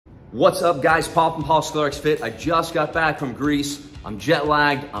What's up guys, Paul from Paul Sclerics Fit. I just got back from Greece. I'm jet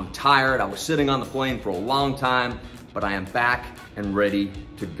lagged, I'm tired. I was sitting on the plane for a long time, but I am back and ready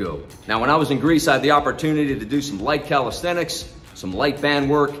to go. Now when I was in Greece, I had the opportunity to do some light calisthenics, some light band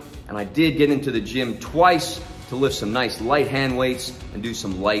work, and I did get into the gym twice to lift some nice light hand weights and do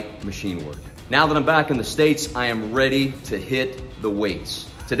some light machine work. Now that I'm back in the States, I am ready to hit the weights.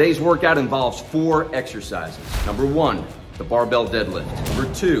 Today's workout involves 4 exercises. Number 1, the barbell deadlift.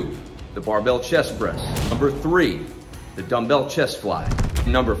 Number 2, the barbell chest press. Number 3, the dumbbell chest fly.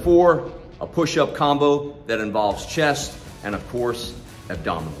 Number 4, a push-up combo that involves chest and of course,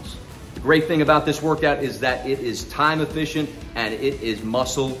 abdominals. The great thing about this workout is that it is time efficient and it is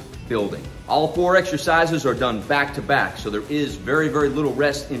muscle building. All 4 exercises are done back to back, so there is very little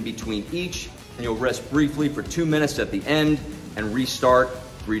rest in between each, and you'll rest briefly for 2 minutes at the end and restart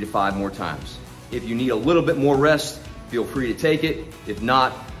 3 to 5 more times. If you need a little bit more rest, feel free to take it. If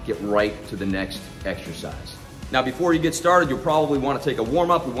not, get right to the next exercise. Now before you get started, you'll probably want to take a warm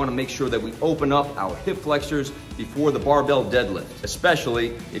up. We want to make sure that we open up our hip flexors before the barbell deadlift,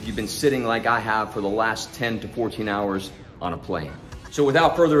 especially if you've been sitting like I have for the last 10 to 14 hours on a plane. So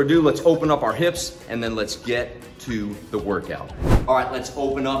without further ado, let's open up our hips and then let's get to the workout. All right, let's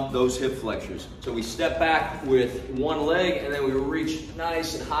open up those hip flexors. So we step back with one leg and then we reach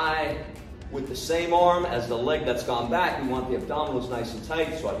nice and high with the same arm as the leg that's gone back. We want the abdominals nice and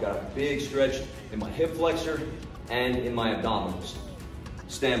tight, so I've got a big stretch in my hip flexor and in my abdominals.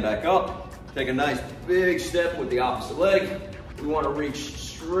 Stand back up, take a nice big step with the opposite leg. We want to reach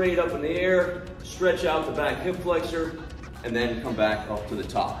straight up in the air, stretch out the back hip flexor, and then come back up to the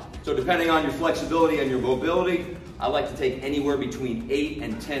top. So depending on your flexibility and your mobility, I like to take anywhere between 8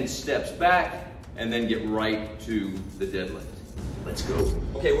 and 10 steps back and then get right to the deadlift. Let's go.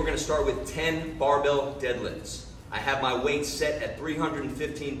 Okay, we're gonna start with 10 barbell deadlifts. I have my weight set at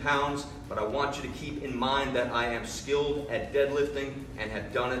 315 pounds, but I want you to keep in mind that I am skilled at deadlifting and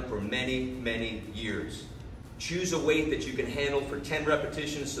have done it for many years. Choose a weight that you can handle for 10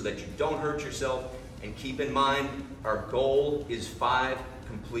 repetitions so that you don't hurt yourself, and keep in mind, our goal is 5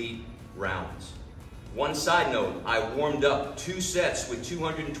 complete rounds. One side note, I warmed up 2 sets with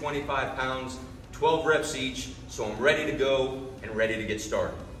 225 pounds, 12 reps each, so I'm ready to go and ready to get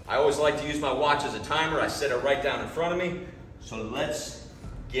started. I always like to use my watch as a timer. I set it right down in front of me. So let's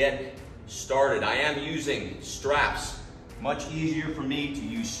get started. I am using straps. Much easier for me to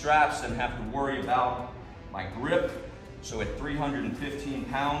use straps than have to worry about my grip. So at 315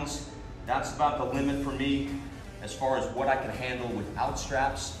 pounds, that's about the limit for me as far as what I can handle without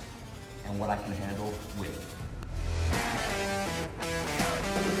straps and what I can handle with.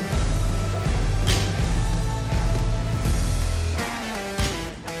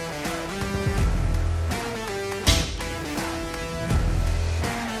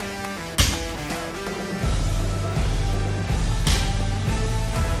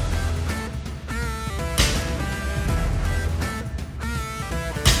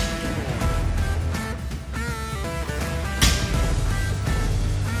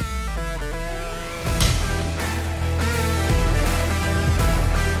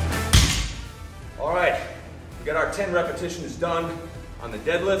 We got our 10 repetitions done on the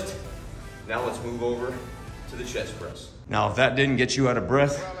deadlift. Now let's move over to the chest press. Now if that didn't get you out of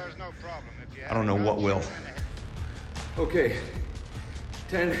breath, I don't know what will. Okay,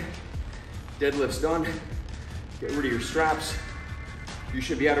 10 deadlifts done. Get rid of your straps. You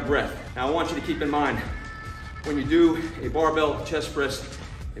should be out of breath. Now I want you to keep in mind, when you do a barbell chest press,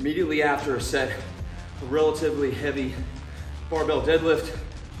 immediately after a set, a relatively heavy barbell deadlift,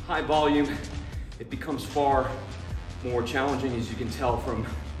 high volume, it becomes far more challenging, as you can tell from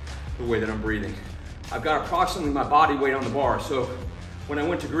the way that I'm breathing. I've got approximately my body weight on the bar, so when I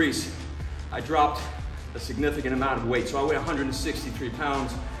went to Greece, I dropped a significant amount of weight. So I weigh 163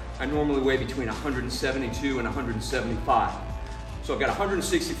 pounds. I normally weigh between 172 and 175. So I've got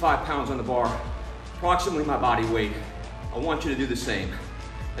 165 pounds on the bar, approximately my body weight. I want you to do the same,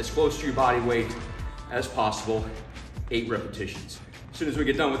 as close to your body weight as possible, 8 repetitions. As soon as we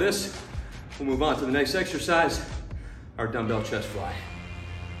get done with this, we'll move on to the next exercise, our dumbbell chest fly.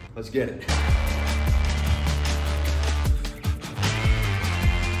 Let's get it.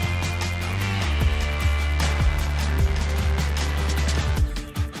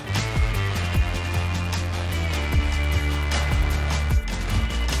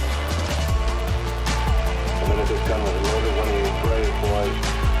 The minute this gun was loaded, one of you brave boys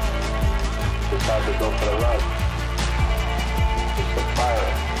decided to go for the run. It's the fire.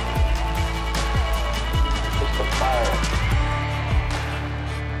 It's the fire.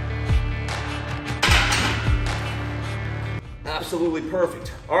 absolutely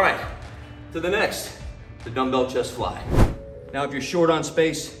perfect. All right, to the next, the dumbbell chest fly. Now, if you're short on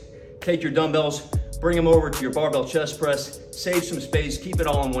space, take your dumbbells, bring them over to your barbell chest press, save some space, keep it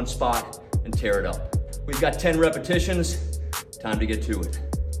all in one spot, and tear it up. We've got 10 repetitions, time to get to it.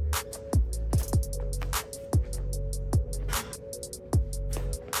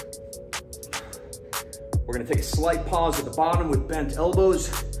 We're gonna take a slight pause at the bottom with bent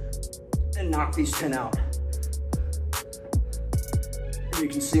elbows and knock these 10 out. And you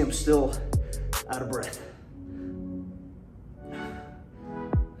can see I'm still out of breath.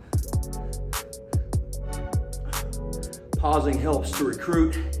 Pausing helps to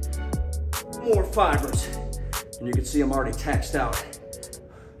recruit more fibers. And you can see I'm already taxed out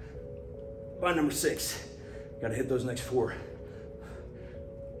by number 6. Gotta hit those next 4.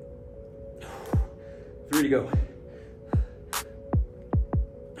 3 to go.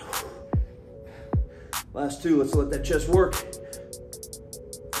 Last 2, let's let that chest work.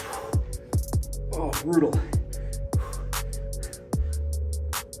 Oh, brutal.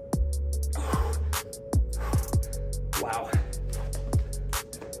 Wow.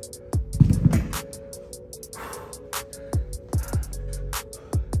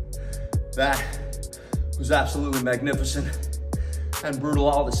 That was absolutely magnificent and brutal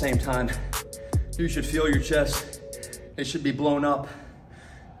all at the same time. You should feel your chest. It should be blown up.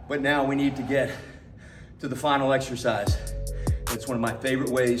 But now we need to get to the final exercise. It's one of my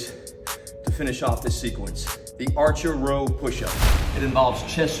favorite ways to finish off this sequence. The Archer Row push-up. It involves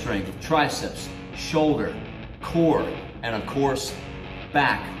chest strength, triceps, shoulder, core, and of course,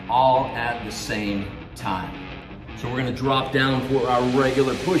 back, all at the same time. So we're gonna drop down for our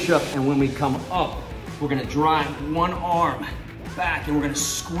regular push-up, and when we come up, we're gonna drive one arm back, and we're gonna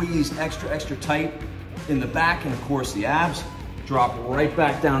squeeze extra tight in the back, and of course the abs. Drop right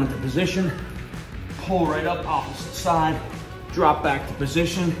back down into position, pull right up opposite side, drop back to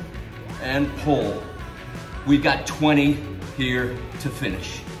position, and pull. We've got 20 here to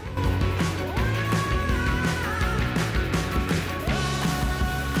finish.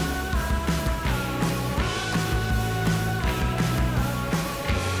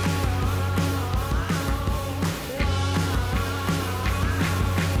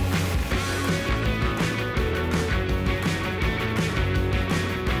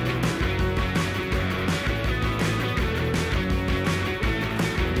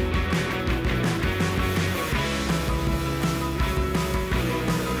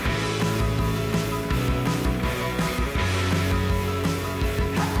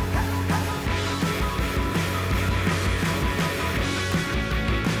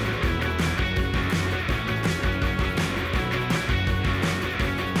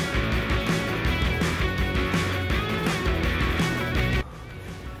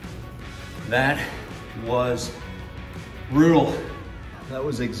 That was brutal. That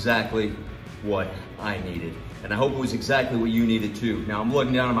was exactly what I needed. And I hope it was exactly what you needed too. Now I'm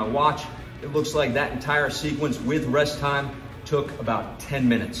looking down at my watch. It looks like that entire sequence with rest time took about 10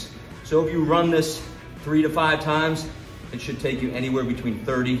 minutes. So if you run this 3 to 5 times, it should take you anywhere between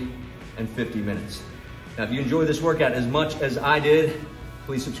 30 and 50 minutes. Now, if you enjoyed this workout as much as I did,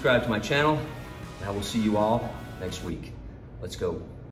 please subscribe to my channel, and I will see you all next week. Let's go.